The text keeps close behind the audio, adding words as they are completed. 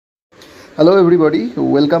Hello everybody,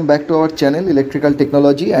 welcome back to our channel Electrical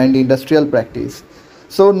Technology and Industrial Practice.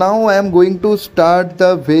 So now I am going to start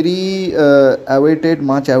the very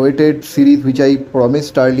much awaited series which I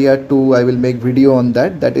promised earlier to. I will make video on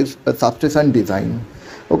that is substation design.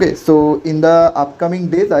 Okay, so in the upcoming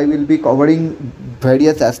days I will be covering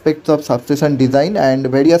various aspects of substation design and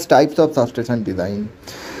various types of substation design.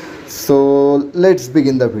 So let's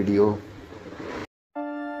begin the video.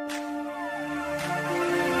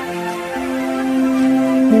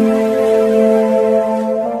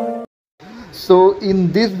 So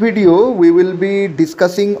in this video we will be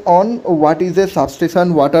discussing on what is a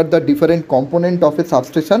substation, what are the different components of a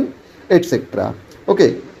substation, etc.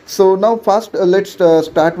 Okay, so now first let's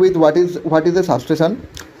start with what is a substation.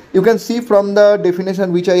 You can see from the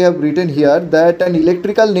definition which I have written here that an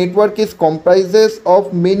electrical network is comprises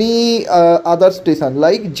of many other stations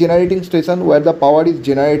like generating station where the power is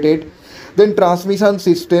generated, then transmission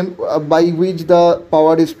system by which the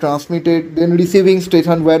power is transmitted, then receiving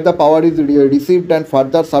station where the power is received and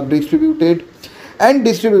further sub-distributed, and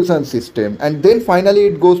distribution system, and then finally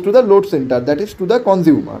it goes to the load center, that is to the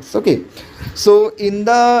consumers. Okay, so in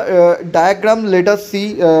the diagram let us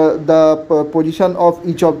see the position of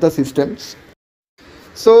each of the systems.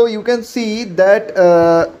 So you can see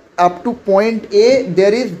that up to point A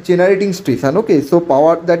there is generating station. Okay, so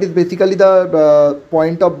power, that is basically the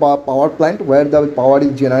point of power plant where the power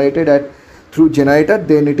is generated through generator,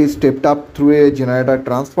 then it is stepped up through a generator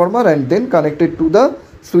transformer and then connected to the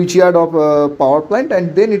switchyard of power plant,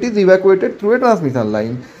 and then it is evacuated through a transmission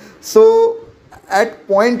line. So at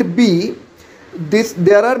point B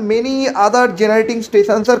there are many other generating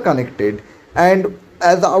stations are connected, and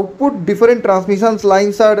as output different transmission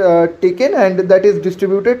lines are taken and that is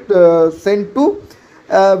distributed, sent to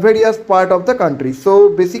various part of the country. So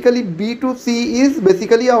basically B to C is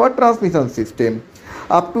basically our transmission system.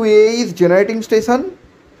 Up to A is generating station,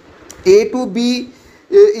 A to B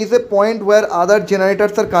is a point where other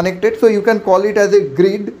generators are connected, so you can call it as a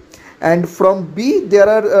grid, and from B there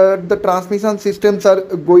are the transmission systems are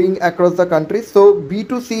going across the country, so B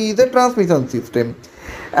to C is a transmission system.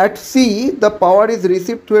 At C the power is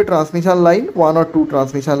received through a transmission line, one or two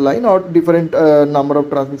transmission line or different number of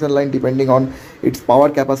transmission line depending on its power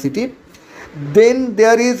capacity. Then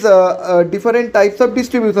there is different types of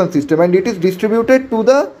distribution system, and it is distributed to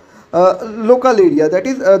the local area, that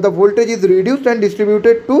is the voltage is reduced and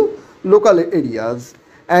distributed to local areas,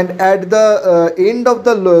 and at the end of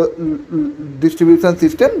the distribution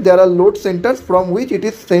system there are load centers from which it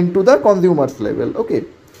is sent to the consumers level. Okay,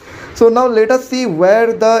 so now let us see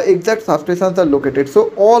where the exact substations are located.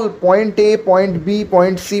 So all point A, point B,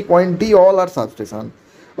 point C, point D all are substation.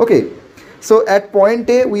 Okay, so at point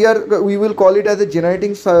A we will call it as a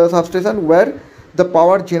generating substation where the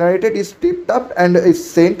power generated is stepped up and is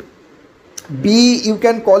sent. B you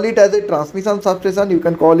can call it as a transmission substation, you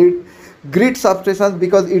can call it grid substations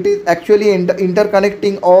because it is actually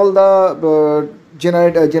interconnecting all the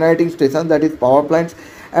generating stations, that is power plants,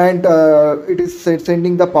 and it is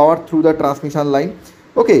sending the power through the transmission line.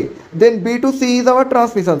 Okay, then B to C is our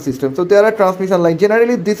transmission system. So there are transmission line,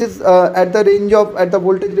 generally this is at the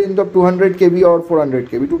voltage range of 200 kV or 400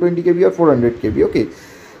 kV, 220 kV or 400 kV. Okay,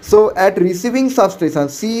 so at receiving substation,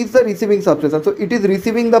 C is the receiving substation, so it is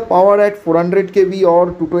receiving the power at 400 kV or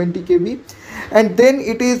 220 kV, and then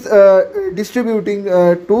it is distributing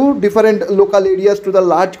to different local areas, to the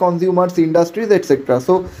large consumers, industries, etc.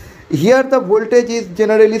 So here the voltage is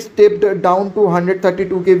generally stepped down to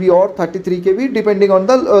 132 kV or 33 kV depending on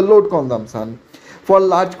the load consumption. For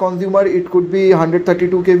large consumer it could be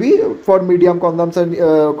 132 kV, for medium consumption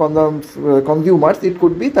consumers it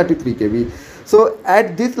could be 33 kV. So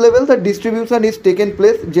at this level the distribution is taken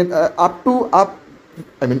place up to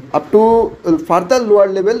further lower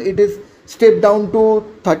level it is stepped down to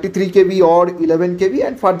 33 kV or 11 kV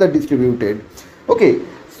and further distributed. Okay,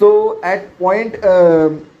 so at point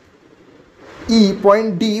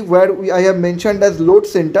point D where I have mentioned as load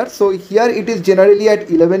center, so here it is generally at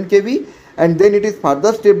 11 kV and then it is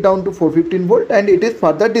further stepped down to 415 volt and it is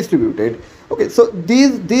further distributed. Okay, so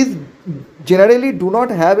these generally do not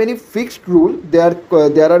have any fixed rule.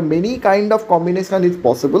 There are many kind of combination is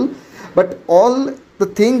possible, but all the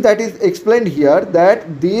thing that is explained here,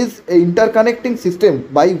 that these interconnecting system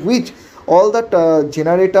by which all the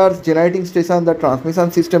generators, generating station, the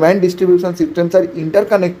transmission system and distribution systems are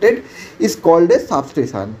interconnected is called a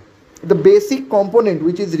substation. The basic component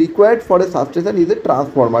which is required for a substation is a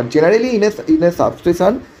transformer. Generally in a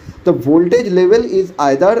substation the voltage level is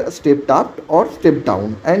either stepped up or stepped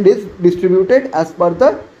down and is distributed as per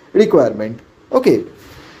the requirement. Okay,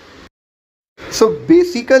 So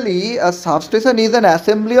basically, a substation is an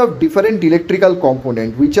assembly of different electrical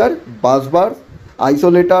components, which are bus bars,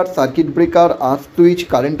 isolator, circuit breaker, arc switch,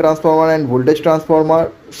 current transformer and voltage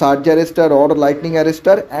transformer, surge arrestor or lightning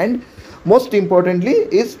arrestor, and most importantly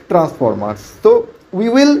is transformers. So we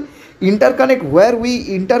will interconnect, where we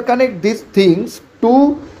interconnect these things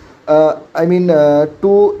to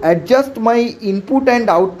to adjust my input and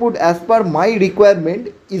output as per my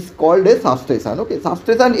requirement is called a substation. Okay,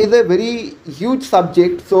 substation is a very huge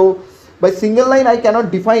subject, so by single line I cannot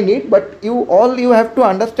define it, but you have to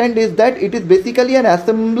understand is that it is basically an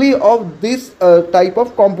assembly of this type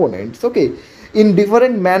of components. Okay, in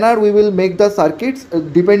different manner we will make the circuits,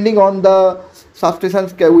 depending on the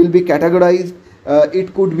substations will be categorized.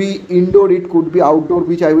 It could be indoor, it could be outdoor,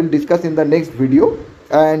 which I will discuss in the next video.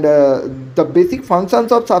 And the basic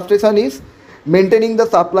functions of substation is maintaining the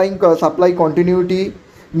supply continuity,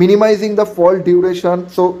 minimizing the fault duration,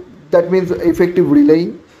 so that means effective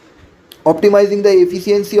relaying, optimizing the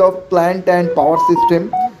efficiency of plant and power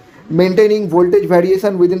system, maintaining voltage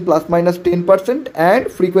variation within plus minus 10%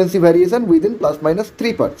 and frequency variation within plus minus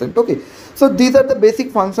 3%. Okay, so these are the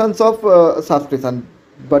basic functions of substation,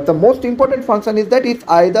 but the most important function is that it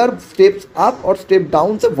either steps up or step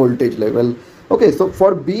down the voltage level. Okay, so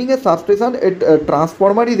for being a substation, a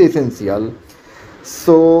transformer is essential.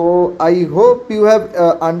 So I hope you have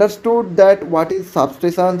understood that what is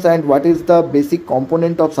substations and what is the basic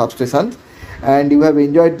component of substations, and you have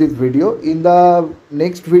enjoyed this video. In the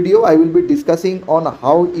next video I will be discussing on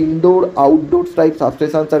how indoor outdoor type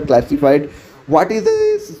substations are classified, what is a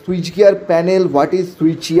switchgear panel, what is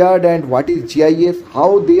switchyard, and what is GIS,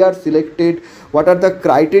 how they are selected, what are the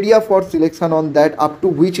criteria for selection on that, up to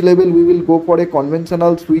which level we will go for a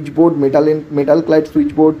conventional switchboard, metal clad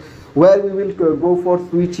switchboard, where we will go for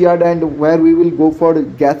switchyard, and where we will go for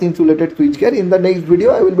gas insulated switchgear. In the next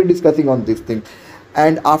video I will be discussing on this thing,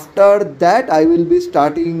 and after that I will be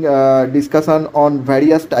starting discussion on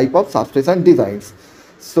various type of substation designs.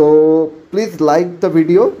 So please like the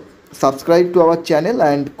video, subscribe to our channel,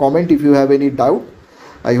 and comment if you have any doubt.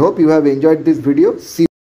 I hope you have enjoyed this video. See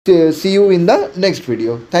you in the next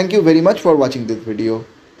video. Thank you very much for watching this video.